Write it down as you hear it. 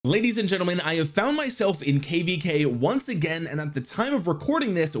Ladies and gentlemen, I have found myself in KVK once again, and at the time of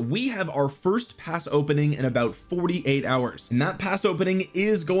recording this, we have our first pass opening in about 48 hours, and that pass opening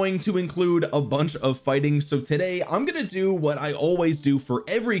is going to include a bunch of fighting. So today I'm going to do what I always do for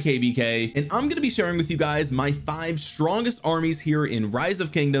every KVK, and I'm going to be sharing with you guys my 5 strongest armies here in Rise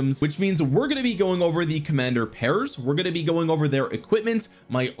of Kingdoms, which means we're going to be going over the commander pairs, we're going to be going over their equipment,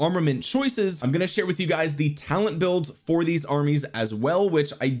 my armament choices. I'm going to share with you guys the talent builds for these armies as well,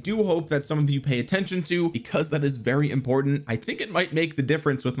 which I do hope that some of you pay attention to, because that is very important. I think it might make the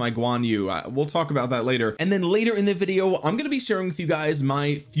difference with my Guan Yu. We'll talk about that later. And then later in the video, I'm going to be sharing with you guys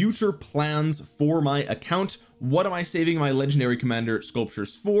my future plans for my account. What am I saving my legendary commander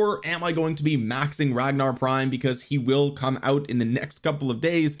sculptures for? Am I going to be maxing Ragnar Prime, because he will come out in the next couple of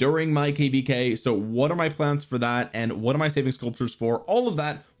days during my KVK? So what are my plans for that, and what am I saving sculptures for? All of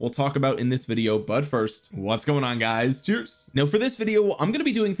that we'll talk about in this video, but first, what's going on, guys? Cheers. Now for this video, I'm going to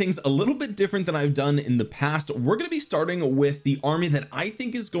be doing things a little bit different than I've done in the past. We're going to be starting with the army that I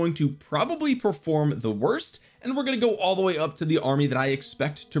think is going to probably perform the worst, and we're going to go all the way up to the army that I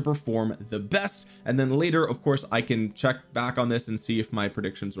expect to perform the best. And then later, of course, I can check back on this and see if my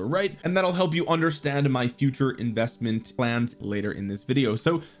predictions were right, and that'll help you understand my future investment plans later in this video.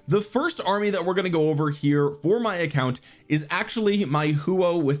 So the first army that we're going to go over here for my account is actually my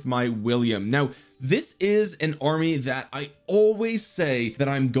Huo with my William. Now this is an army that I always say that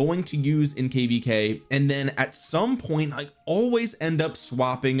I'm going to use in KVK, and then at some point I always end up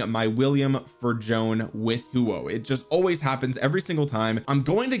swapping my William for Joan with Huo. It just always happens every single time. I'm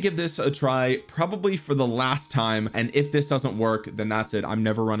going to give this a try, probably for the last time, and if this doesn't work, then that's it. I'm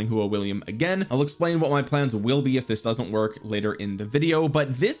never running Huo William again. I'll explain what my plans will be if this doesn't work later in the video,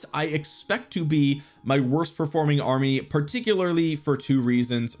 but this I expect to be my worst performing army, particularly for 2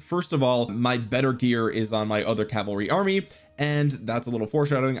 reasons. First of all, my better gear is on my other cavalry army, and that's a little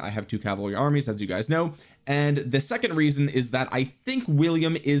foreshadowing. I have 2 cavalry armies, as you guys know. And the second reason is that I think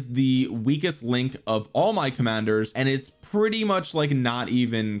William is the weakest link of all my commanders, and it's pretty much like not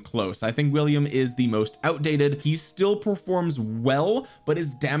even close. I think William is the most outdated. He still performs well, but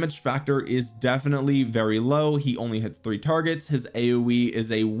his damage factor is definitely very low. He only hits 3 targets. His AoE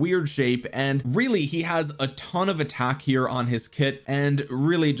is a weird shape, and really he has a ton of attack here on his kit, and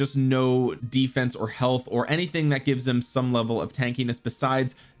really just no defense or health or anything that gives him some level of tankiness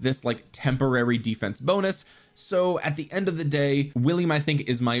besides this like temporary defense bonus. So at the end of the day, William I think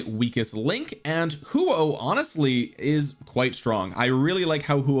is my weakest link, and Huo honestly is quite strong. I really like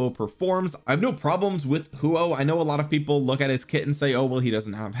how Huo performs. I have no problems with Huo. I know a lot of people look at his kit and say, oh well, he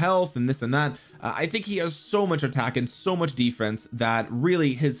doesn't have health and this and that. I think he has so much attack and so much defense that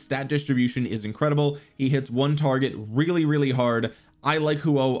really his stat distribution is incredible. He hits 1 target really hard. I like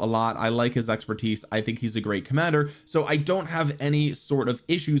Huo a lot. I like his expertise. I think he's a great commander, so I don't have any sort of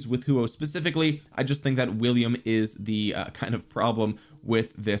issues with Huo specifically. I just think that William is the kind of problem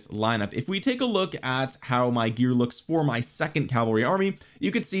with this lineup. If we take a look at how my gear looks for my second cavalry army,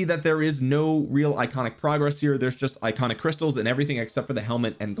 you could see that there is no real iconic progress here. There's just iconic crystals and everything except for the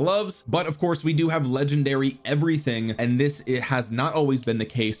helmet and gloves, but of course we do have legendary everything, and this it has not always been the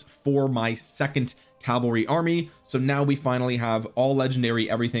case for my second cavalry army. So now we finally have all legendary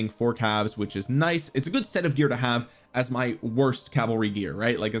everything for Cavs, which is nice. It's a good set of gear to have as my worst cavalry gear,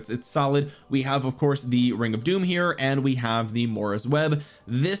 right? Like it's solid. We have of course the Ring of Doom here, and we have the Mora's Web.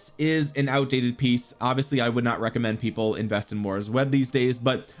 This is an outdated piece. Obviously I would not recommend people invest in Mora's Web these days,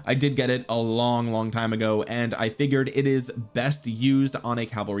 but I did get it a long time ago, and I figured it is best used on a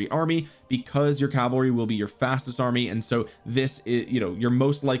cavalry army because your cavalry will be your fastest army, and so this is, you know, you're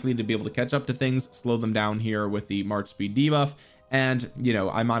most likely to be able to catch up to things, slow them down here with the March speed debuff. And you know,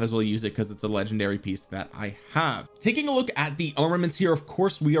 I might as well use it because it's a legendary piece that I have. Taking a look at the armaments here, of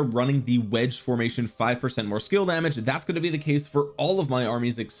course we are running the wedge formation, 5% more skill damage. That's going to be the case for all of my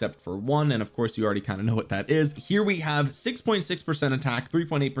armies except for one, and of course you already kind of know what that is. Here we have 6.6% attack,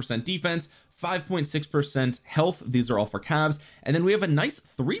 3.8% defense, 5.6% health. These are all for Cavs, and then we have a nice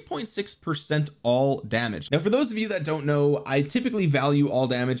 3.6% all damage. Now for those of you that don't know, I typically value all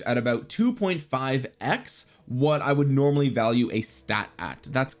damage at about 2.5x what I would normally value a stat at.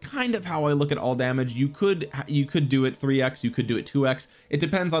 That's kind of how I look at all damage. You could do it 3x, you could do it 2x. It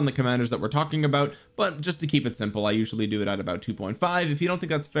depends on the commanders that we're talking about, but just to keep it simple, I usually do it at about 2.5. If you don't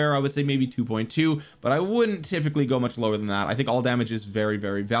think that's fair, I would say maybe 2.2, but I wouldn't typically go much lower than that. I think all damage is very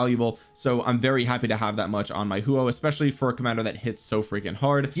valuable, so I'm very happy to have that much on my Huo, especially for a commander that hits so freaking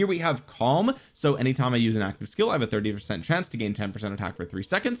hard. Here we have Calm, so anytime I use an active skill I have a 30% chance to gain 10% attack for 3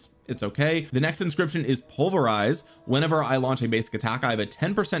 seconds. It's okay. The next inscription is Pulverize. Whenever I launch a basic attack I have a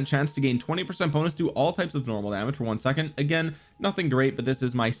 10% chance to gain 20% bonus to all types of normal damage for 1 second. Again, nothing great, but this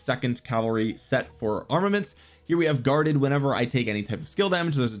is my second cavalry set for armaments. Here we have Guarded. Whenever I take any type of skill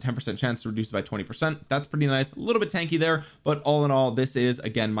damage there's a 10% chance to reduce it by 20%. That's pretty nice. A little bit tanky there, but all in all this is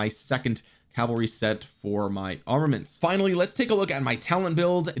again my second cavalry set for my armaments. Finally, let's take a look at my talent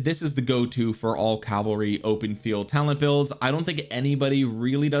build. This is the go-to for all cavalry open field talent builds. I don't think anybody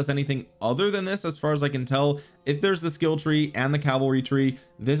really does anything other than this as far as I can tell. If there's the skill tree and the cavalry tree,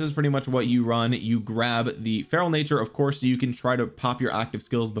 this is pretty much what you run. You grab the feral nature, of course, so you can try to pop your active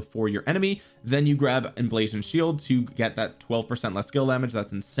skills before your enemy. Then you grab emblazoned shield to get that 12% less skill damage.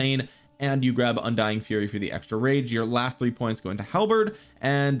 That's insane. And you grab Undying Fury for the extra rage. Your last 3 points go into Halberd,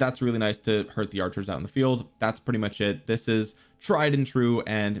 and that's really nice to hurt the archers out in the field. That's pretty much it. This is tried and true,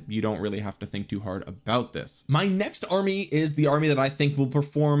 and you don't really have to think too hard about this. My next army is the army that I think will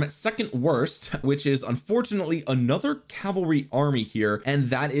perform second worst, which is unfortunately another cavalry army here, and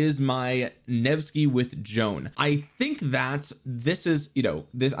that is my Nevsky with Joan. I think that this is, you know,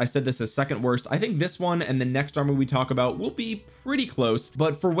 this, I said this is second worst. I think this one and the next army we talk about will be pretty close,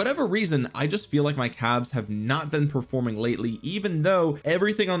 but for whatever reason I just feel like my cabs have not been performing lately, even though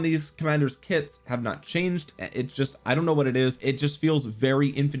everything on these commanders kits have not changed. It's just, I don't know what it is. It just feels very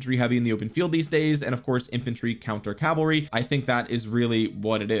infantry heavy in the open field these days, and of course infantry counter cavalry. I think that is really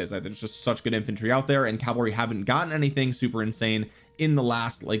what it is. There's just such good infantry out there, and cavalry haven't gotten anything super insane in the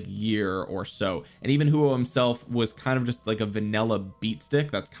last like year or so. And even Huo himself was kind of just like a vanilla beat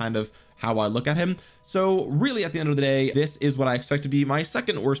stick. That's kind of how I look at him. So really at the end of the day, this is what I expect to be my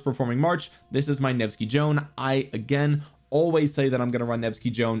second worst performing March. This is my Nevsky Joan. I again always say that I'm going to run Nevsky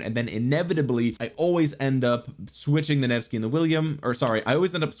Joan, and then inevitably I always end up switching the Nevsky and the William, or sorry, I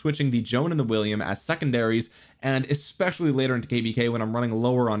always end up switching the Joan and the William as secondaries. And especially later into KVK when I'm running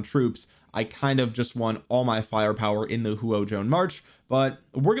lower on troops, I kind of just want all my firepower in the Huo Joan March. But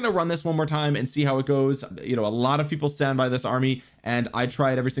we're going to run this one more time and see how it goes. You know, a lot of people stand by this army and I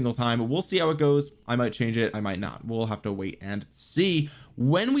try it every single time. We'll see how it goes. I might change it, I might not. We'll have to wait and see.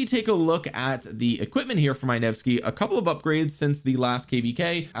 When we take a look at the equipment here for my Nevsky, a couple of upgrades since the last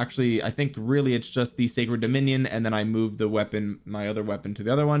KVK. Actually, I think really it's just the Sacred Dominion, and then I moved the weapon, my other weapon, to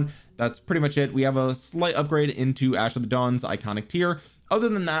the other one. That's pretty much it. We have a slight upgrade into Ash of the Dawn's iconic tier. Other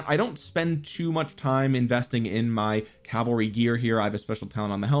than that, I don't spend too much time investing in my cavalry gear here. I have a special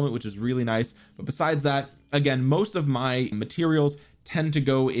talent on the helmet, which is really nice. But besides that, again, most of my materials tend to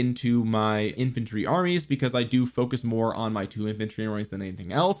go into my infantry armies because I do focus more on my 2 infantry armies than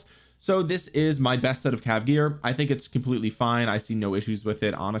anything else. So this is my best set of cav gear. I think it's completely fine. I see no issues with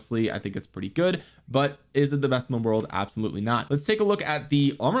it. Honestly, I think it's pretty good, but is it the best in the world? Absolutely not. Let's take a look at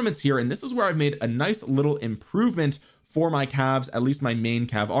the armaments here. And this is where I've made a nice little improvement for my calves, at least my main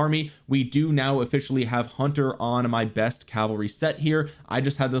cav army. We do now officially have Hunter on my best cavalry set here. I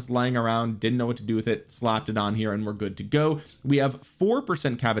just had this lying around, didn't know what to do with it, slapped it on here, and we're good to go. We have 4%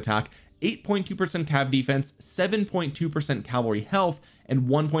 cav attack, 8.2% cav defense, 7.2% cavalry health, and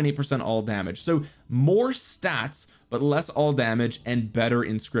 1.8% all damage. So more stats but less all damage and better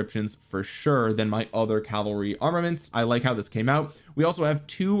inscriptions for sure than my other cavalry armaments. I like how this came out. We also have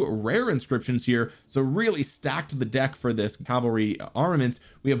 2 rare inscriptions here, so really stacked the deck for this cavalry armaments.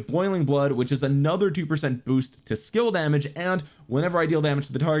 We have Boiling Blood, which is another 2% boost to skill damage, and whenever I deal damage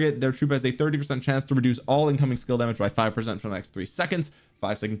to the target, their troop has a 30% chance to reduce all incoming skill damage by 5% for the next 3 seconds.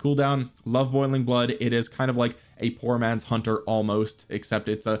 5-second cooldown. Love Boiling Blood. It is kind of like a poor man's Hunter almost, except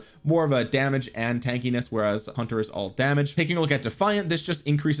it's a more of a damage and tankiness, whereas Hunter is all damage. Taking a look at Defiant, this just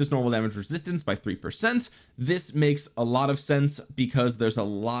increases normal damage resistance by 3%. This makes a lot of sense because there's a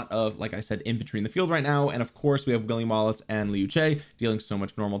lot of, like I said, infantry in the field right now, and of course we have William Wallace and Liu Che dealing so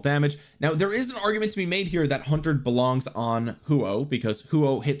much normal damage. Now there is an argument to be made here that Hunter belongs on Huo because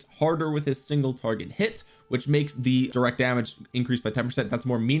Huo hits harder with his single target hit, which makes the direct damage increase by 10%. That's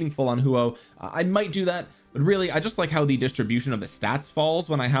more meaningful on Huo. I might do that, but really I just like how the distribution of the stats falls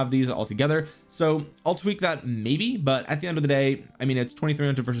when I have these all together, so I'll tweak that maybe. But at the end of the day, I mean, it's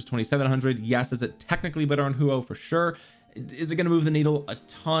 2300 versus 2700. Yes, is it technically better on Huo? For sure. Is it going to move the needle a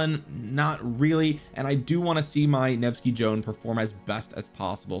ton? Not really. And I do want to see my Nevsky Joan perform as best as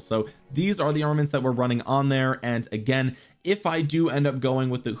possible. So these are the armaments that we're running on there. And again, if I do end up going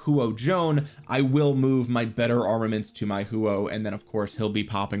with the Huo Joan, I will move my better armaments to my Huo, and then of course he'll be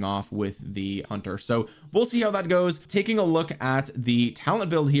popping off with the Hunter. So we'll see how that goes. Taking a look at the talent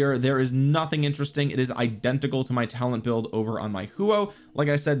build here, there is nothing interesting. It is identical to my talent build over on my Huo. Like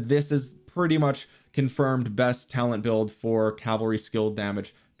I said, this is pretty much confirmed best talent build for cavalry skill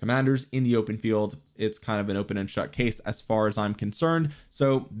damage commanders in the open field. It's kind of an open and shut case as far as I'm concerned.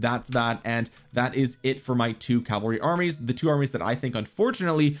 So that's that, and that is it for my 2 cavalry armies, the 2 armies that I think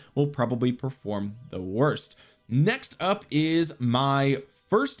unfortunately will probably perform the worst. Next up is my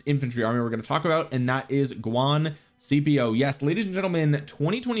first infantry army we're going to talk about, and that is Guan CPO. Yes, ladies and gentlemen,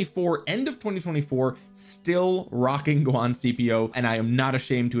 2024, end of 2024, still rocking Guan CPO, and I am not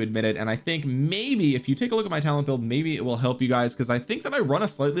ashamed to admit it. And I think maybe if you take a look at my talent build, maybe it will help you guys, because I think that I run a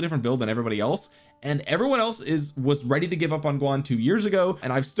slightly different build than everybody else, and everyone else was ready to give up on Guan 2 years ago,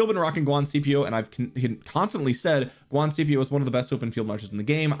 and I've still been rocking Guan CPO, and I've constantly said Guan CPO is one of the best open field marches in the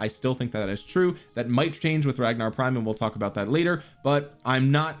game. I still think that is true. That might change with Ragnar Prime, and we'll talk about that later, but I'm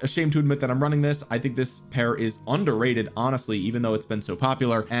not ashamed to admit that I'm running this. I think this pair is underrated, honestly, even though it's been so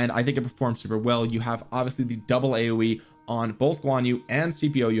popular, and I think it performs super well. You have obviously the double AoE on both Guan Yu and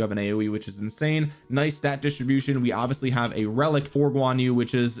CPO. You have an AoE, which is insane. Nice stat distribution. We obviously have a relic for Guan Yu,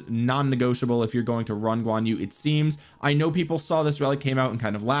 which is non-negotiable if you're going to run Guan Yu, it seems. I know people saw this relic came out and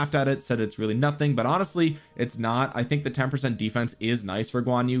kind of laughed at it, said it's really nothing, but honestly it's not. I think the 10% defense is nice for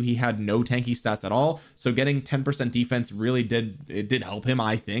Guan Yu. He had no tanky stats at all, so getting 10% defense really did help him.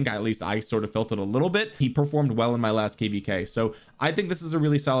 I think, at least I sort of felt it a little bit. He performed well in my last KVK, so I think this is a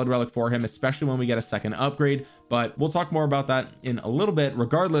really solid relic for him, especially when we get a second upgrade, but we'll talk more about that in a little bit.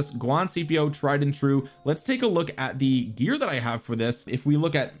 Regardless, Guan CPO, tried and true. Let's take a look at the gear that I have for this. If we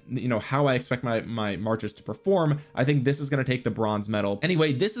look at, you know, how I expect my marches to perform, I think this is going to take the bronze medal.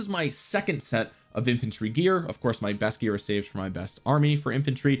 Anyway, this is my second set of infantry gear. Of course, my best gear is saved for my best army for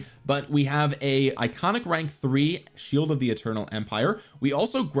infantry, but we have a iconic rank 3 shield of the Eternal Empire. We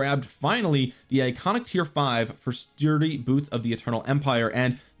also grabbed finally the iconic tier 5 for sturdy boots of the Eternal Empire,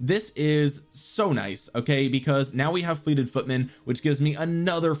 and this is so nice, okay, because now we have fleeted footmen, which gives me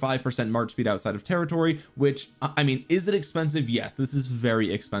another 5% march speed outside of territory, which, I mean, is it expensive? Yes, this is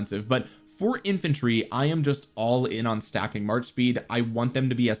very expensive, but for infantry, I am just all in on stacking march speed. I want them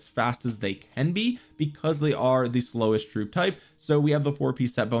to be as fast as they can be because they are the slowest troop type. So we have the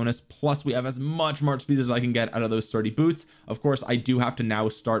 4-piece set bonus, plus we have as much march speed as I can get out of those sturdy boots. Of course, I do have to now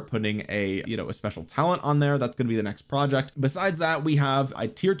start putting a special talent on there. That's going to be the next project. Besides that, we have a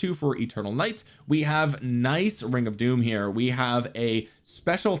tier 2 for Eternal Knights. We have nice Ring of Doom here. We have a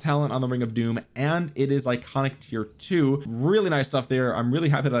special talent on the Ring of Doom, and it is iconic tier 2. Really nice stuff there. I'm really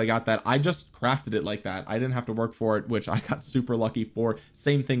happy that I got that. I just crafted it like that. I didn't have to work for it, which I got super lucky for.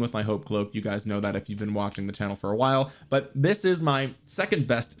 Same thing with my Hope Cloak. You guys know that if you've been watching the channel for a while, but this is my second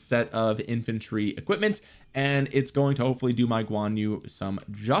best set of infantry equipment, and it's going to hopefully do my Guan Yu some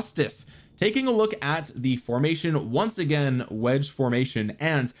justice. Taking a look at the formation, once again, wedge formation,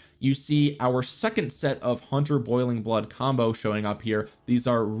 and you see our second set of Hunter Boiling Blood combo showing up here. These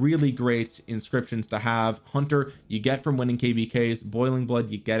are really great inscriptions to have. Hunter you get from winning KVKs, Boiling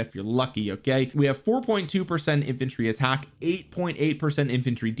Blood you get if you're lucky, okay? We have 4.2% infantry attack, 8.8%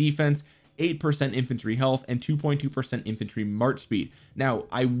 infantry defense, 8% infantry health, and 2.2% infantry march speed. Now,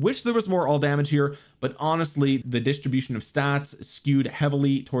 I wish there was more all damage here, but honestly, the distribution of stats skewed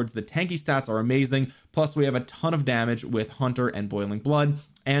heavily towards the tanky stats are amazing. Plus, we have a ton of damage with Hunter and Boiling Blood,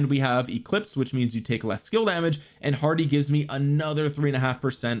 and we have Eclipse, which means you take less skill damage, and Hardy gives me another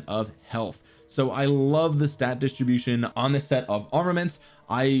 3.5% of health. So I love the stat distribution on this set of armaments.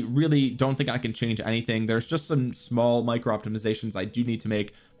 I really don't think I can change anything. There's just some small micro optimizations I do need to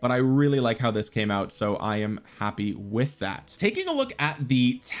make, but I really like how this came out, so I am happy with that. Taking a look at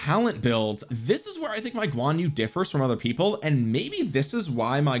the talent build, this is where I think my Guan Yu differs from other people, and maybe this is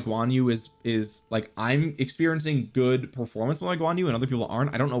why my Guan Yu is like, I'm experiencing good performance with my Guan Yu and other people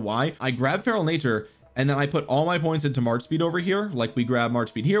aren't. I don't know why. I grab Feral Nature, and then I put all my points into march speed over here. Like, we grab march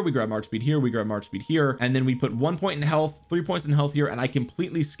speed here, we grab march speed here, we grab march speed here, and then we put 1 point in health, 3 points in health here, and I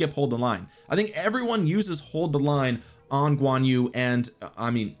completely skip hold the line. I think everyone uses hold the line on Guan Yu, and I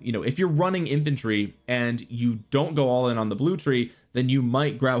mean, you know, if you're running infantry and you don't go all in on the blue tree, then you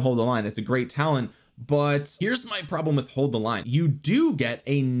might grab hold the line. It's a great talent, but here's my problem with hold the line. You do get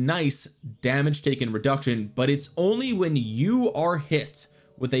a nice damage taken reduction, but it's only when you are hit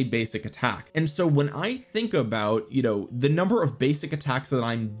with a basic attack. And so when I think about, you know, the number of basic attacks that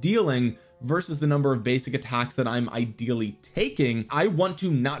I'm dealing versus the number of basic attacks that I'm ideally taking, I want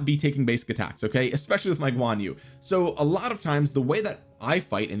to not be taking basic attacks, okay, especially with my Guan Yu. So a lot of times the way that I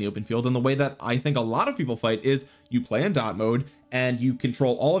fight in the open field, and the way that I think a lot of people fight, is you play in dot mode and you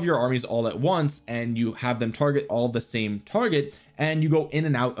control all of your armies all at once, and you have them target all the same target, and you go in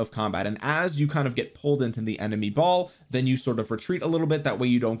and out of combat, and as you kind of get pulled into the enemy ball, then you sort of retreat a little bit, that way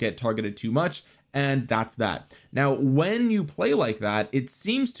you don't get targeted too much, and that's that. Now when you play like that, it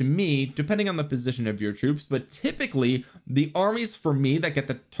seems to me, depending on the position of your troops, but typically the armies for me that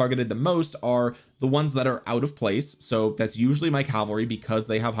get targeted the most are the ones that are out of place. So that's usually my cavalry because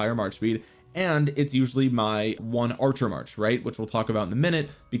they have higher march speed, and it's usually my one archer march, right, which we'll talk about in a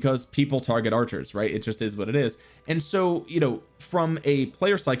minute, because people target archers, right? It just is what it is. And so, you know, from a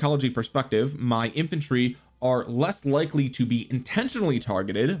player psychology perspective, my infantry are less likely to be intentionally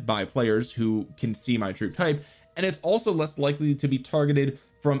targeted by players who can see my troop type, and it's also less likely to be targeted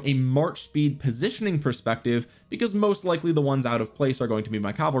from a march speed positioning perspective, because most likely the ones out of place are going to be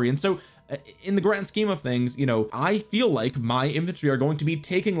my cavalry. And so in the grand scheme of things, you know, I feel like my infantry are going to be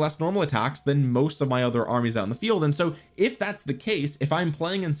taking less normal attacks than most of my other armies out in the field. And so if that's the case, if I'm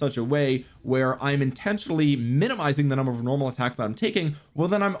playing in such a way where I'm intentionally minimizing the number of normal attacks that I'm taking, well,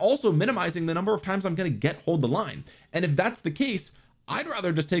 then I'm also minimizing the number of times I'm going to hold the line. And if that's the case, I'd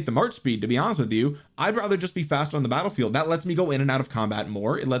rather just take the march speed, to be honest with you. I'd rather just be faster on the battlefield. That lets me go in and out of combat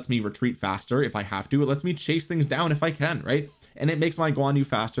more. It lets me retreat faster if I have to. It lets me chase things down if I can, right? And it makes my Guan Yu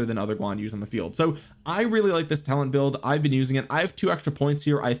faster than other Guan Yus on the field. So I really like this talent build. I've been using it. I have 2 extra points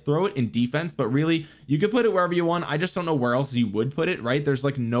here. I throw it in defense, but really you could put it wherever you want. I just don't know where else you would put it, right? There's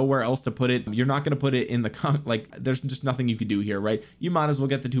like nowhere else to put it. You're not going to put it in the like there's just nothing you could do here, right? You might as well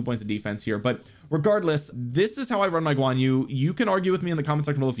get the 2 points of defense here. But regardless, this is how I run my Guan Yu. You can argue with me in the comment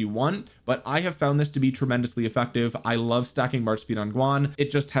section below if you want, but I have found this to be tremendously effective. I love stacking march speed on Guan.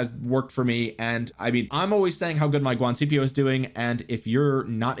 It just has worked for me. And I mean, I'm always saying how good my Guan CPO is doing, and if you're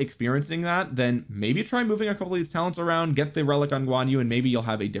not experiencing that, then maybe try moving a couple of these talents around, get the relic on Guan Yu, and maybe you'll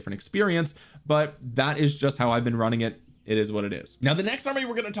have a different experience. But that is just how I've been running it. It is what it is. Now the next army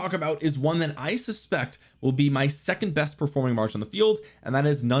we're going to talk about is one that I suspect will be my second best performing march on the field, and that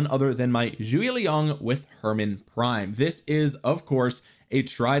is none other than my Zhuge Liang with Hermann Prime. This is, of course, a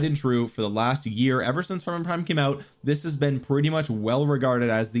tried and true for the last year. Ever since Hermann Prime came out, this has been pretty much well regarded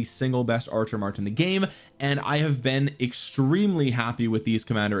as the single best archer march in the game, and I have been extremely happy with these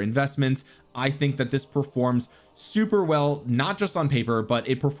commander investments. I think that this performs super well, not just on paper, but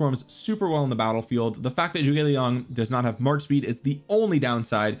it performs super well in the battlefield. The fact that Zhuge Liang does not have march speed is the only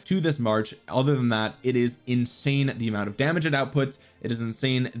downside to this march. Other than that, it is insane the amount of damage it outputs. It is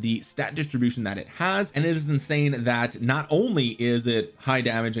insane the stat distribution that it has, and it is insane that not only is it high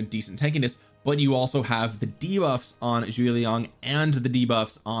damage and decent tankiness, but you also have the debuffs on Zhuge Liang and the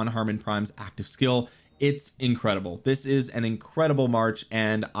debuffs on Hermann Prime's active skill. It's incredible. This is an incredible march,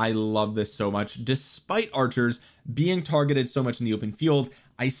 and I love this so much. Despite archers being targeted so much in the open field,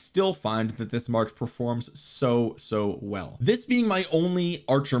 I still find that this march performs so well. This being my only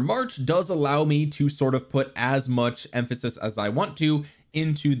archer march does allow me to sort of put as much emphasis as I want to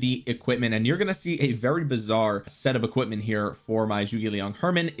into the equipment, and you're going to see a very bizarre set of equipment here for my Zhuge Liang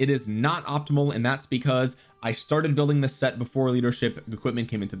Hermann. It is not optimal, and that's because I started building this set before leadership equipment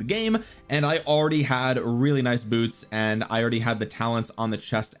came into the game, and I already had really nice boots, and I already had the talents on the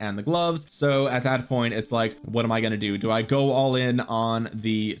chest and the gloves. So at that point, it's like, what am I going to do? Do I go all in on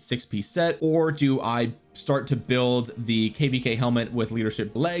the 6-piece set, or do I start to build the KVK helmet with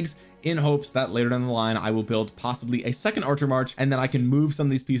leadership legs, in hopes that later down the line I will build possibly a second archer march, and then I can move some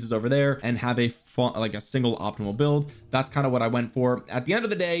of these pieces over there and have a fun, like a single optimal build. That's kind of what I went for. At the end of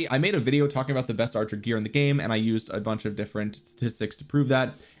the day, I made a video talking about the best archer gear in the game, and I used a bunch of different statistics to prove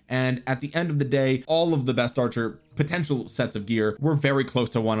that. And at the end of the day, all of the best archer potential sets of gear were very close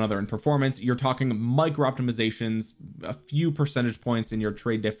to one another in performance. You're talking micro optimizations, a few percentage points in your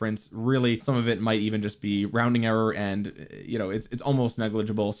trade difference. Really, some of it might even just be rounding error, and you know, it's almost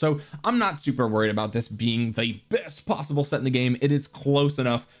negligible. So I'm not super worried about this being the best possible set in the game. It is close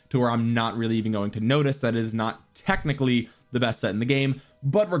enough to where I'm not really even going to notice that it is not technically the best set in the game.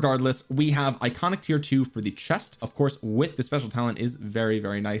 But regardless, we have iconic tier 2 for the chest, of course, with the special talent is very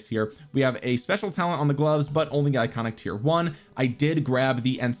nice here. We have a special talent on the gloves, but only iconic tier 1. I did grab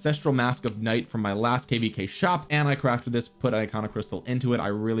the ancestral mask of night from my last KVK shop, and I crafted this, put iconic crystal into it. I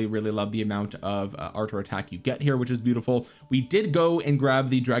really love the amount of archer attack you get here, which is beautiful. We did go and grab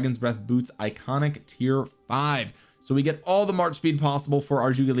the dragon's breath boots iconic tier 5. So we get all the march speed possible for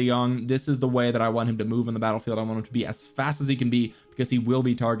our Zhuge Liang. This is the way that I want him to move on the battlefield. I want him to be as fast as he can be, because he will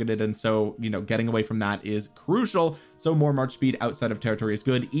be targeted, and so, you know, getting away from that is crucial. So more march speed outside of territory is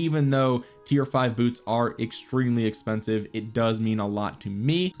good. Even though tier 5 boots are extremely expensive, it does mean a lot to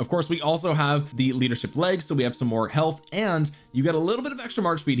me. Of course, we also have the leadership legs, so we have some more health, and you get a little bit of extra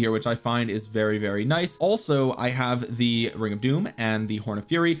march speed here, which I find is very nice. Also, I have the Ring of Doom and the Horn of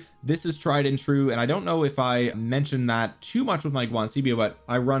Fury. this is tried and true, and I don't know if I mentioned that too much with my Guancibio, but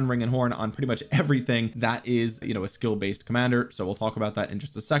I run Ring and Horn on pretty much everything that is, you know, a skill-based commander, so we'll talk about that in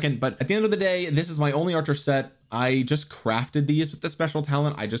just a second. But at the end of the day, this is my only archer set. I just crafted these with the special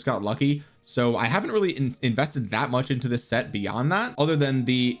talent. I just got lucky, so I haven't really invested that much into this set beyond that, other than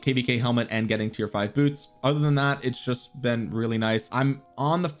the KVK helmet and getting tier 5 boots. Other than that, it's just been really nice. I'm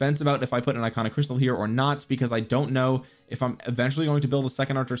on the fence about if I put an iconic crystal here or not, because I don't know if I'm eventually going to build a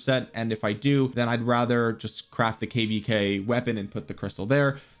second archer set, and if I do, then I'd rather just craft the KVK weapon and put the crystal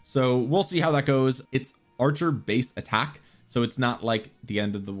there. So we'll see how that goes. It's archer base attack, so it's not like the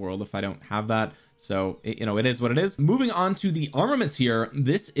end of the world if I don't have that. So you know, it is what it is. Moving on to the armaments here,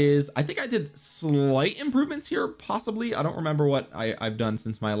 this is, I think I did slight improvements here, possibly. I don't remember what I've done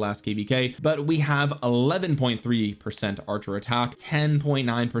since my last KVK, but we have 11.3% archer attack,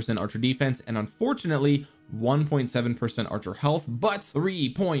 10.9% archer defense, and unfortunately 1.7% archer health, but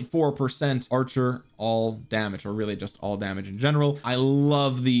 3.4% archer all damage, or really just all damage in general. I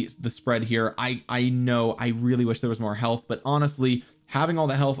love the spread here. I know I really wish there was more health, but honestly, having all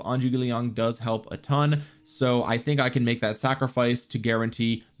the health on Zhuge Liang does help a ton. So I think I can make that sacrifice to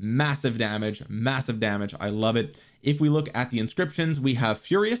guarantee massive damage. I love it. If we look at the inscriptions, we have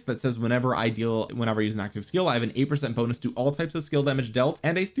Furious that says whenever I use an active skill, I have an 8% bonus to all types of skill damage dealt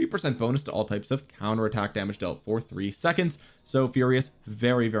and a 3% bonus to all types of counterattack damage dealt for 3 seconds. So Furious,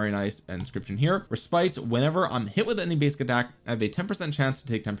 very, very nice inscription here. Respite, whenever I'm hit with any basic attack, I have a 10% chance to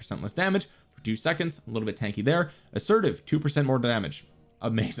take 10% less damage for 2 seconds. A little bit tanky there. Assertive, 2% more damage.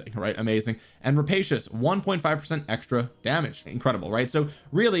 Amazing, right? Amazing. And Rapacious, 1.5% extra damage. Incredible, right? So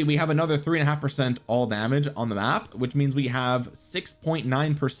really we have another 3.5% all damage on the map, which means we have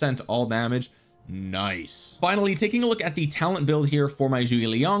 6.9% all damage. Nice. Finally, taking a look at the talent build here for my Zhuge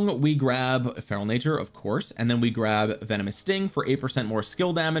Liang, we grab Feral Nature, of course, and then we grab Venomous Sting for 8% more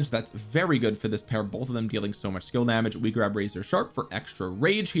skill damage. That's very good for this pair, both of them dealing so much skill damage. We grab Razor Sharp for extra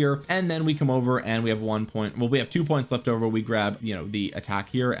rage here, and then we come over and we have 1 point, well, we have 2 points left over. We grab, you know, the attack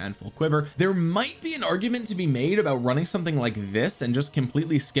here and full quiver. There might be an argument to be made about running something like this and just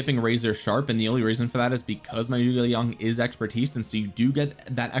completely skipping Razor Sharp, and the only reason for that is because my Zhuge Liang is expertise, and so you do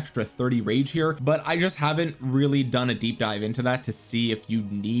get that extra 30 rage here, but I just haven't really done a deep dive into that to see if you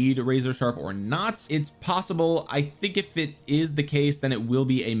need Razor Sharp or not. It's possible. I think if it is the case, then it will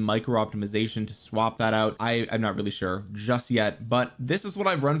be a micro optimization to swap that out. I'm not really sure just yet, but this is what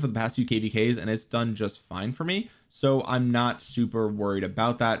I've run for the past few KVKs and it's done just fine for me. So I'm not super worried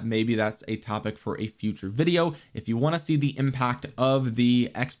about that. Maybe that's a topic for a future video. If you want to see the impact of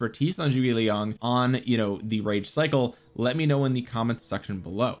the expertise on Zhuge Liang on, you know, the rage cycle, let me know in the comments section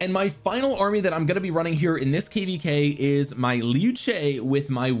below. And my final army that I'm going to be running here in this KVK is my Liu Che with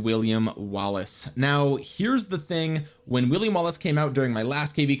my William Wallace. Now here's the thing, when William Wallace came out during my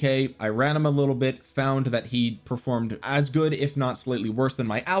last KVK, I ran him a little bit, found that he performed as good if not slightly worse than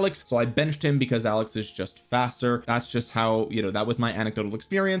my Alex, so I benched him because Alex is just faster. That's just how, you know, that was my anecdotal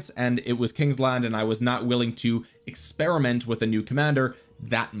experience, and it was Kingsland and I was not willing to experiment with a new commander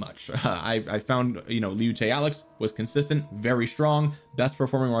that much. I found, you know, Liu Che Alex was consistent, very strong, best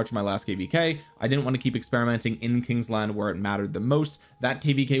performing archer my last KVK. I didn't want to keep experimenting in Kingsland where it mattered the most. That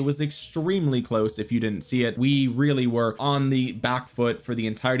KVK was extremely close. If you didn't see it, we really were on the back foot for the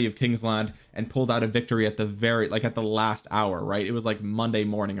entirety of Kingsland and pulled out a victory at the very, like at the last hour, right? It was like Monday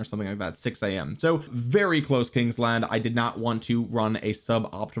morning or something like that, 6 a.m. So very close Kingsland. I did not want to run a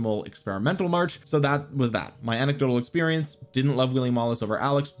suboptimal experimental march. So that was that. My anecdotal experience, didn't love William Wallace over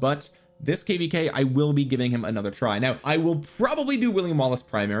Alex, but this KVK I will be giving him another try. Now I will probably do William Wallace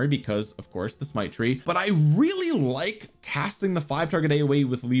primary because of course the smite tree, but I really like casting the 5 target AoE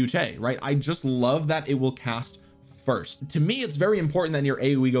with Liu Che, right? I just love that it will cast first. To me, it's very important that your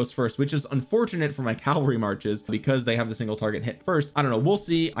AoE goes first, which is unfortunate for my cavalry marches because they have the single target hit first. I don't know, we'll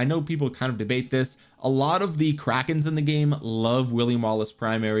see. I know people kind of debate this. A lot of the Krakens in the game love William Wallace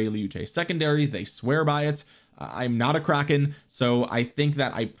primary, Liu Che secondary. They swear by it. I'm not a Kraken, so I think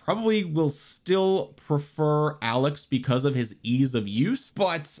that I probably will still prefer Alex because of his ease of use,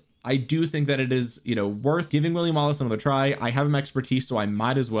 but I do think that it is, you know, worth giving William Wallace another try. I have him expertise, so I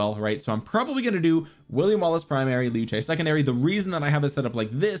might as well, right? So I'm probably going to do William Wallace primary, Liu Che secondary. The reason that I have it set up like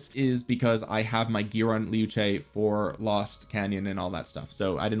this is because I have my gear on Liu Che for Lost Canyon and all that stuff.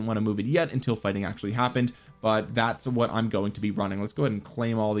 So I didn't want to move it yet until fighting actually happened, but that's what I'm going to be running. Let's go ahead and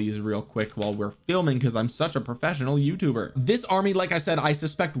claim all these real quick while we're filming because I'm such a professional YouTuber. This army, like I said, I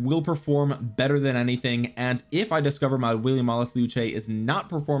suspect will perform better than anything. And if I discover my William Wallace Liu Che is not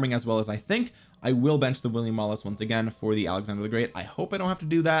performing as well as I think, I will bench the William Wallace once again for the Alexander the Great. I hope I don't have to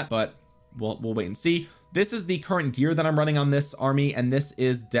do that, but we'll wait and see. this is the current gear that I'm running on this army, and this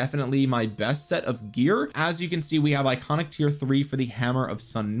is definitely my best set of gear. As you can see, we have iconic tier 3 for the Hammer of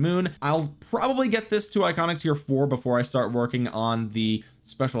Sun and Moon. I'll probably get this to iconic tier 4 before I start working on the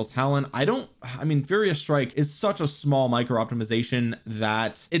special talent. I mean, Furious Strike is such a small micro optimization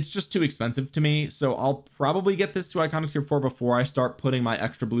that it's just too expensive to me, so I'll probably get this to iconic tier 4 before I start putting my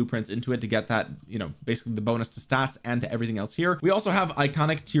extra blueprints into it to get that, you know, basically the bonus to stats and to everything else here. We also have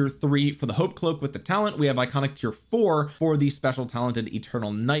iconic tier 3 for the Hope Cloak with the talent. We have iconic tier 4 for the special talented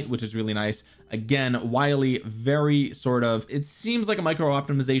Eternal Knight, which is really nice. Again, wily, very sort of, it seems like a micro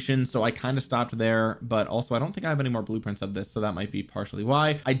optimization, so I kind of stopped there, but also I don't think I have any more blueprints of this, so that might be partially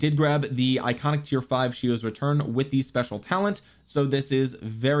why. I did grab the iconic tier 5 Shio's Return with the special talent, so this is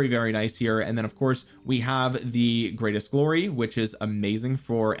very, very nice here. And then of course we have the Greatest Glory, which is amazing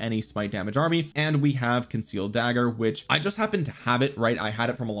for any smite damage army, and we have Concealed Dagger, which I just happen to have it, right? I had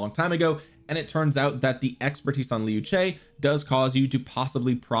it from a long time ago, and it turns out that the expertise on Liu Che does cause you to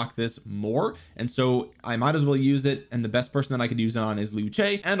possibly proc this more, and so I might as well use it, and the best person that I could use it on is Liu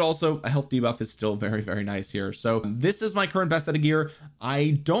Che, and also a health debuff is still very, very nice here. So this is my current best set of gear.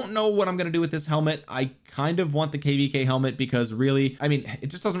 I don't know what I'm going to do with this helmet. I kind of want the KVK helmet because really, I mean, it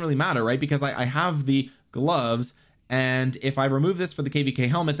just doesn't really matter, right? Because I have the gloves, and if I remove this for the KVK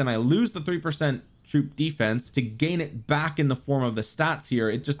helmet, then I lose the 3% troop defense to gain it back in the form of the stats here.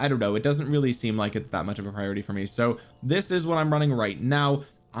 It just, I don't know, it doesn't really seem like it's that much of a priority for me. So this is what I'm running right now.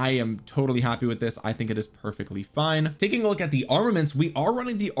 I am totally happy with this. I think it is perfectly fine. Taking a look at the armaments, we are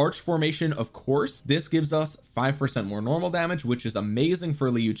running the arch formation, of course. This gives us 5% more normal damage, which is amazing for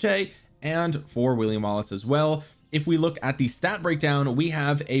Liu Che and for William Wallace as well. If we look at the stat breakdown, we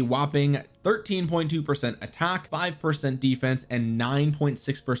have a whopping 13.2% attack, 5% defense, and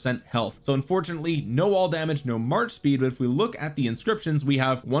 9.6% health. So unfortunately, no all damage, no march speed. But if we look at the inscriptions, we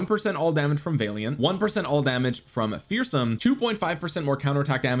have 1% all damage from Valiant, 1% all damage from Fearsome, 2.5% more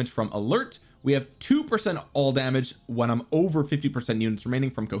counterattack damage from Alert. We have 2% all damage when I'm over 50% units remaining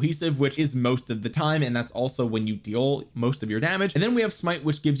from Cohesive, which is most of the time, and that's also when you deal most of your damage. And then we have Smite,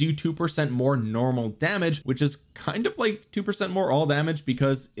 which gives you 2% more normal damage, which is kind of like 2% more all damage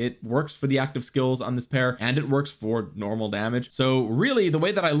because it works for the active skills on this pair and it works for normal damage. So really the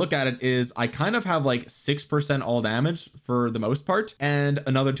way that I look at it is I kind of have like 6% all damage for the most part and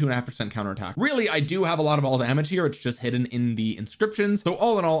another 2.5% counterattack. Really, I do have a lot of all damage here. It's just hidden in the inscriptions. So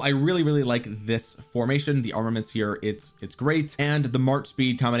all in all, I really, really like this formation. The armaments here, it's great, and the march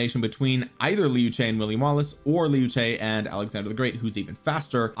speed combination between either Liu Che and William Wallace or Liu Che and Alexander the Great, who's even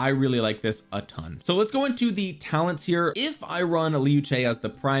faster, I really like this a ton. So let's go into the talents here. If I run Liu Che as the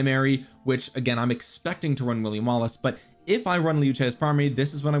primary, which again I'm expecting to run William Wallace, but if I run Liu Che as primary,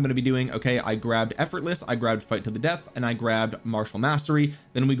 this is what I'm going to be doing. Okay, I grabbed Effortless, I grabbed Fight to the Death, and I grabbed Martial Mastery.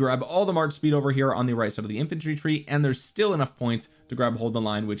 Then we grab all the march speed over here on the right side of the infantry tree, and there's still enough points to grab Hold the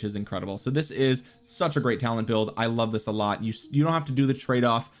Line, which is incredible. So this is such a great talent build. I love this a lot. You don't have to do the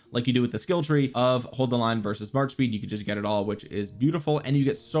trade-off like you do with the skill tree of Hold the Line versus march speed. You could just get it all, which is beautiful, and you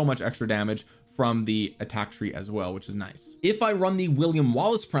get so much extra damage from the attack tree as well, which is nice. If I run the William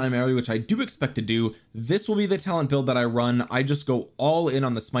Wallace primary, which I do expect to do, this will be the talent build that I run. I just go all in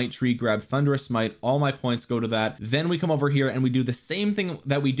on the smite tree, grab Thunderous Smite, all my points go to that. Then we come over here and we do the same thing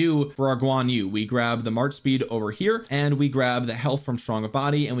that we do for our Guan Yu. We grab the march speed over here and we grab the health from Strong of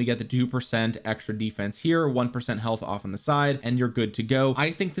Body, and we get the 2% extra defense here, 1% health off on the side, and you're good to go.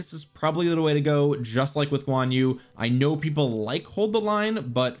 I think this is probably the way to go, just like with Guan Yu. I know people like Hold the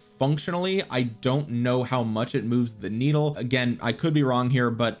Line, but functionally I don't know how much it moves the needle. Again, I could be wrong here,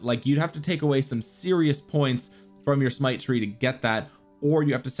 but like you'd have to take away some serious points from your smite tree to get that, or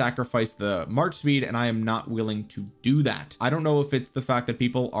you have to sacrifice the march speed, and I am not willing to do that. I don't know if it's the fact that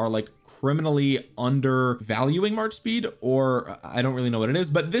people are like criminally undervaluing march speed, or I don't really know what it is,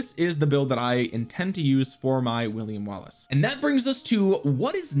 but this is the build that I intend to use for my William Wallace. And that brings us to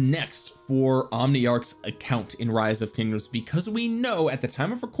what is next for Omniarch's account in Rise of Kingdoms, because we know at the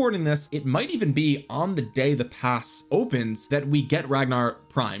time of recording this, it might even be on the day the pass opens that we get Ragnar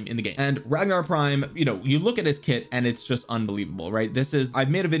Prime in the game. And Ragnar Prime, you know, you look at his kit and it's just unbelievable, right? This is, I've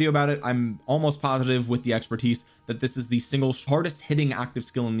made a video about it. I'm almost positive with the expertise that this is the single hardest hitting active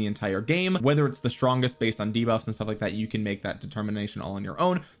skill in the entire game. Whether it's the strongest based on debuffs and stuff like that, you can make that determination all on your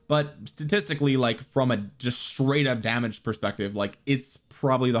own, but statistically, like from a just straight up damage perspective, like it's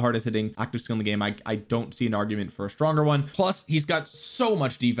probably the hardest hitting active skill in the game. I don't see an argument for a stronger one. Plus he's got so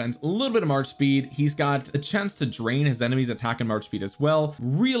much defense, a little bit of march speed. He's got a chance to drain his enemies attack and march speed as well.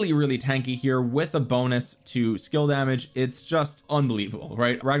 Really tanky here with a bonus to skill damage. It's just unbelievable,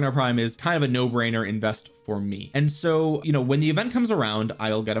 right? Ragnar Prime is kind of a no-brainer invest for me. And so, you know, when the event comes around,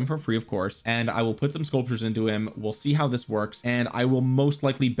 I'll get him for free, of course, and I will put some sculptures into him. We'll see how this works, and I will most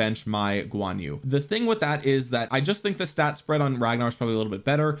likely bench my Guan Yu. The thing with that is that I just think the stat spread on Ragnar is probably a little bit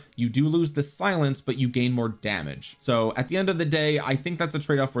better. You do lose the silence, but you gain more damage. So at the end of the day, I think that's a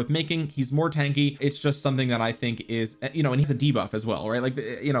trade-off worth making. He's more tanky. It's just something that I think is, you know, and he's a debuff as well, right? Like,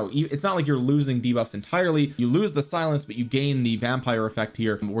 you know, it's not like you're losing debuffs entirely. You lose the silence, but you gain the vampire effect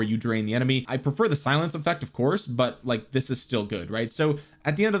here where you drain the enemy. I prefer the silence effect, of course, but like this is still good, right? So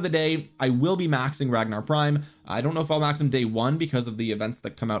at the end of the day, I will be maxing Ragnar Prime. I don't know if I'll max him day one because of the events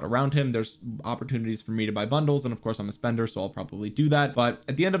that come out around him. There's opportunities for me to buy bundles, and of course I'm a spender, so I'll probably do that. But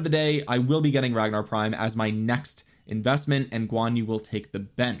at the end of the day, I will be getting Ragnar Prime as my next investment, and Guan Yu will take the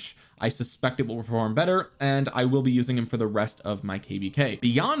bench. I suspect it will perform better, and I will be using him for the rest of my KVK.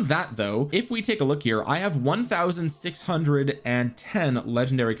 Beyond that though, if we take a look here, I have 1,610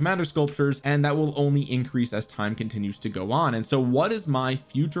 legendary commander sculptures, and that will only increase as time continues to go on. And so what is my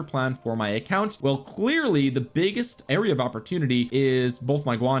future plan for my account? Well, clearly the biggest area of opportunity is both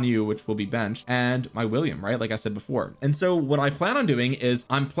my Guan Yu, which will be benched, and my William, right? Like I said before. And so what I plan on doing is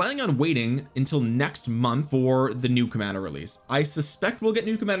I'm planning on waiting until next month for the new commander release. I suspect we'll get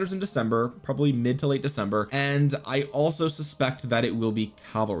new commanders in December, probably mid to late December, and I also suspect that it will be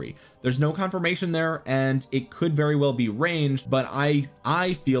cavalry. There's no confirmation there, and it could very well be ranged, but I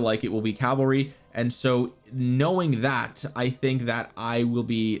feel like it will be cavalry. And so knowing that, I think that I will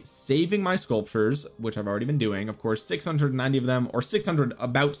be saving my sculptures, which I've already been doing. Of course, 690 of them, or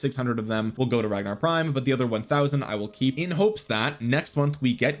about 600 of them will go to Ragnar Prime, but the other 1000 I will keep in hopes that next month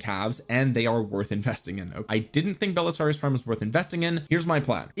we get calves and they are worth investing in. I didn't think Belisarius Prime was worth investing in. Here's my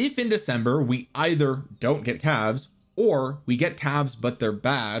plan. If in December we either don't get calves, or we get calves but they're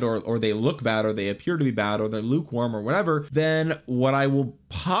bad, or they look bad, or they appear to be bad, or they're lukewarm or whatever, then what I will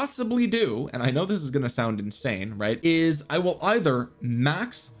possibly do, and I know this is going to sound insane, right, is I will either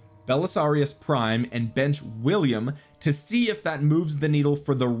max Belisarius Prime and bench William to see if that moves the needle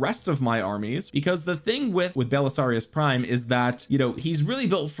for the rest of my armies. Because the thing with Belisarius Prime is that, you know, he's really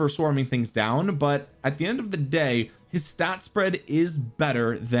built for swarming things down, but at the end of the day, his stat spread is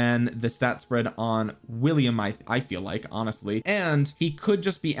better than the stat spread on William, I feel like, honestly, and he could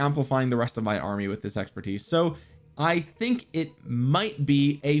just be amplifying the rest of my army with this expertise. So I think it might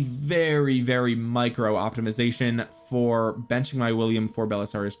be a very micro optimization for benching my William for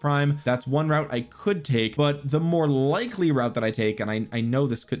Belisarius Prime. That's one route I could take, but the more likely route that I take, and I know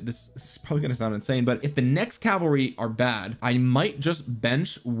this is probably gonna sound insane, but if the next cavalry are bad, I might just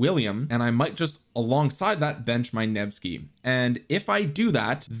bench William, and I might just alongside that bench my Nevsky. And if I do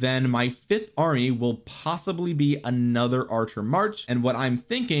that, then my 5th army will possibly be another Archer March. And what I'm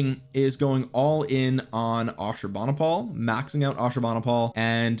thinking is going all in on Ashurbanipal, maxing out Ashurbanipal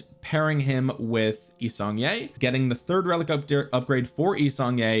and pairing him with Yi Seong-Gye, getting the 3rd relic upgrade for Yi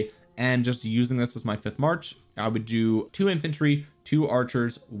Seong-Gye, and just using this as my 5th March. I would do 2 infantry, 2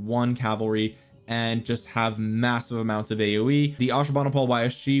 archers, 1 cavalry, and just have massive amounts of AoE. The Ashurbanipal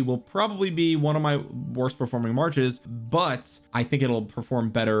YSG will probably be one of my worst performing marches, but I think it'll perform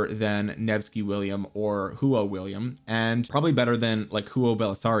better than Nevsky William or Huo William, and probably better than like Huo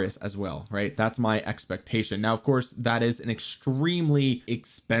Belisarius as well, right? That's my expectation. Now, of course, that is an extremely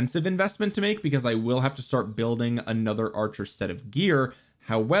expensive investment to make because I will have to start building another archer set of gear.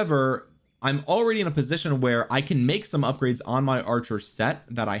 However, I'm already in a position where I can make some upgrades on my archer set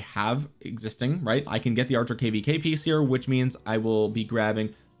that I have existing, right? I can get the archer KVK piece here, which means I will be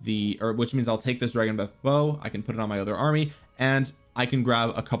grabbing which means I'll take this Dragon Breath bow, I can put it on my other army, and I can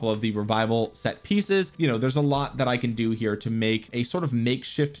grab a couple of the revival set pieces. You know, there's a lot that I can do here to make a sort of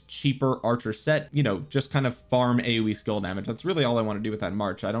makeshift cheaper archer set, you know, just kind of farm AoE skill damage. That's really all I want to do with that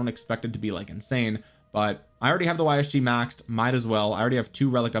march. I don't expect it to be like insane, but I already have the YSG maxed, might as well. I already have 2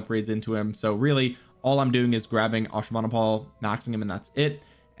 relic upgrades into him, so really all I'm doing is grabbing Ashurbanipal, maxing him, and that's it.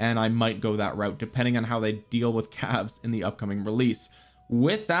 And I might go that route depending on how they deal with calves in the upcoming release.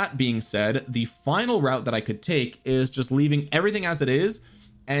 With that being said, the final route that I could take is just leaving everything as it is,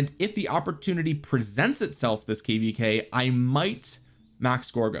 and if the opportunity presents itself this KVK, I might max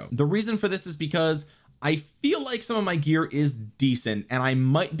Gorgo. The reason for this is because I feel like some of my gear is decent, and I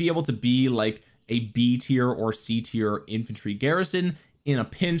might be able to be like a B tier or C tier infantry garrison in a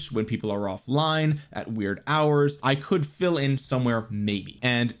pinch when people are offline at weird hours, I could fill in somewhere maybe.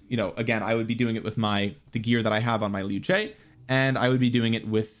 And you know, again, I would be doing it with the gear that I have on my Liu Che, and I would be doing it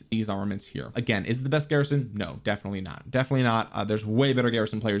with these armaments here. Again, is it the best garrison? No, definitely not. Definitely not. There's way better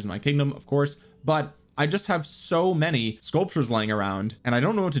garrison players in my kingdom, of course, but I just have so many sculptures laying around and I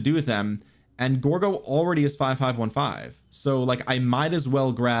don't know what to do with them. And Gorgo already is 5515. So like, I might as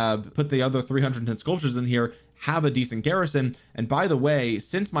well put the other 310 sculptures in here, have a decent garrison. And by the way,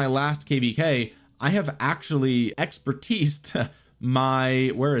 since my last KVK, I have actually expertised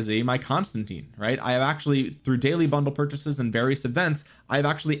my Constantine, right? I have actually, through daily bundle purchases and various events, I've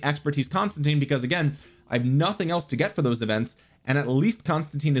actually expertise Constantine, because again, I have nothing else to get for those events. And at least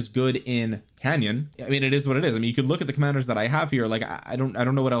Constantine is good in Canyon. I mean, it is what it is. I mean, you could look at the commanders that I have here. Like, I don't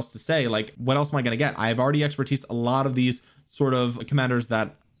know what else to say. Like, what else am I going to get? I have already expertise a lot of these sort of commanders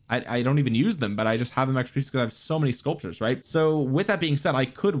that I don't even use them, but I just have them expertise because I have so many sculptures, right? So with that being said, I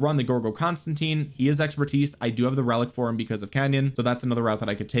could run the Gorgo Constantine. He is expertise. I do have the relic for him because of Canyon, so that's another route that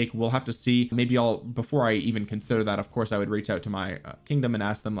I could take. We'll have to see. Maybe before I even consider that, of course, I would reach out to my kingdom and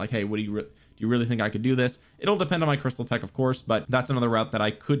ask them like, hey, what do you really think I could do this? It'll depend on my crystal tech, of course, but that's another route that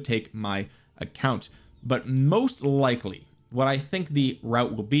I could take my account. But most likely what I think the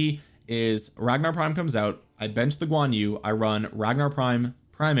route will be is Ragnar Prime comes out, I bench the Guan Yu, I run Ragnar Prime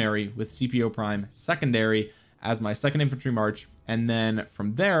primary with CPO Prime secondary as my second infantry march, and then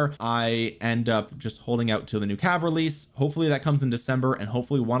from there I end up just holding out till the new cav release. Hopefully that comes in December, and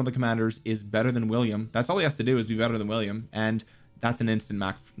hopefully one of the commanders is better than William. That's all he has to do, is be better than William, and that's an instant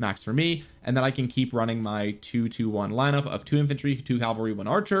max for me. And then I can keep running my 2-2-1 lineup of 2 infantry, 2 cavalry, 1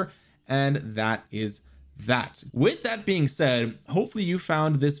 archer, and that is that. With that being said, hopefully you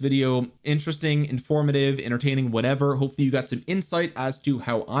found this video interesting, informative, entertaining, whatever. Hopefully you got some insight as to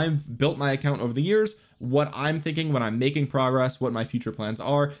how I've built my account over the years, what I'm thinking when I'm making progress, what my future plans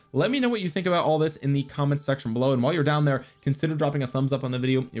are. Let me know what you think about all this in the comments section below, and while you're down there, consider dropping a thumbs up on the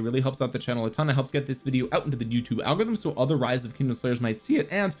video. It really helps out the channel a ton. It helps get this video out into the YouTube algorithm so other Rise of Kingdoms players might see it.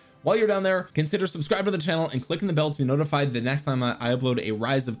 And while you're down there, consider subscribing to the channel and clicking the bell to be notified the next time I upload a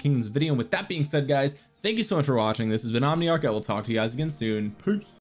Rise of Kingdoms video. And with that being said, guys, thank you so much for watching. This has been Omniarch. I will talk to you guys again soon. Peace.